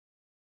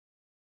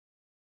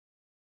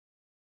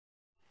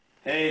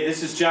Hey,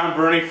 this is John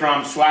Burney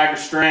from Swagger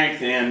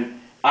Strength, and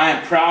I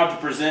am proud to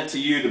present to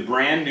you the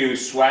brand new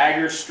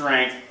Swagger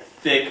Strength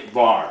Thick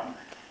Bar.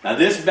 Now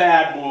this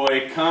bad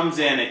boy comes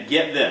in at,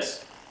 get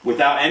this,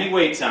 without any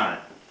weights on it.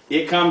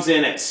 It comes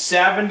in at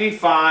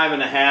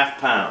 75.5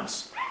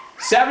 pounds.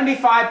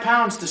 75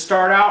 pounds to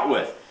start out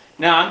with.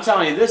 Now I'm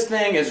telling you, this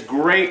thing is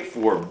great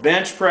for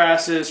bench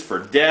presses, for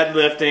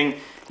deadlifting,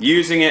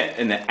 using it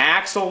in the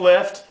axle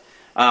lift.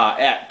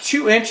 At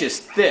 2 inches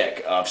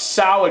thick of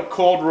solid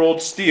cold rolled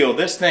steel,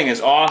 this thing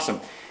is awesome.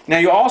 Now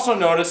you also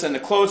notice in the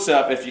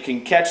close-up, if you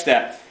can catch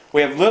that,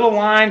 we have little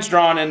lines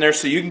drawn in there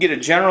so you can get a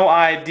general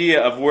idea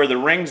of where the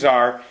rings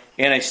are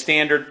in a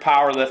standard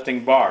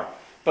powerlifting bar.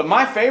 But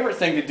my favorite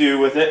thing to do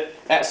with it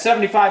at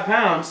 75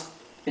 pounds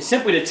is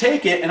simply to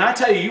take it, and I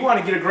tell you, you want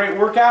to get a great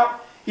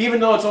workout,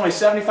 even though it's only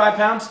 75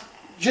 pounds,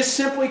 just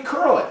simply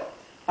curl it.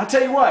 I'll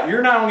tell you what,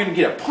 you're not only going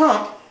to get a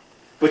pump,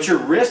 but your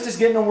wrist is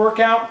getting a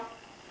workout,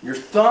 your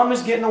thumb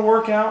is getting a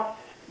workout,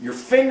 your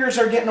fingers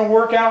are getting a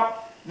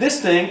workout. This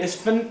thing is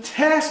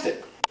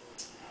fantastic.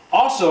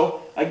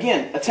 Also,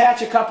 again,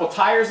 attach a couple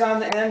tires on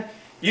the end.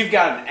 You've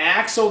got an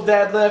axle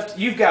deadlift.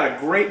 You've got a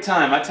great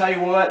time. I tell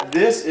you what,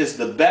 this is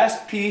the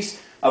best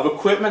piece of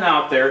equipment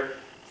out there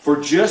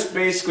for just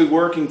basically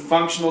working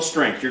functional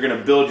strength. You're going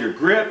to build your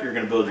grip, you're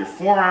going to build your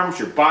forearms,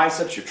 your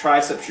biceps, your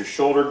triceps, your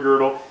shoulder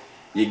girdle.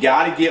 You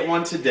got to get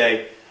one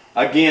today.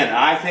 Again,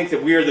 I think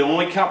that we are the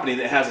only company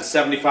that has a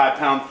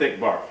 75-pound thick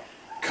bar.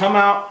 Come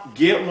out,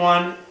 get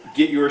one,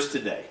 get yours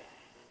today.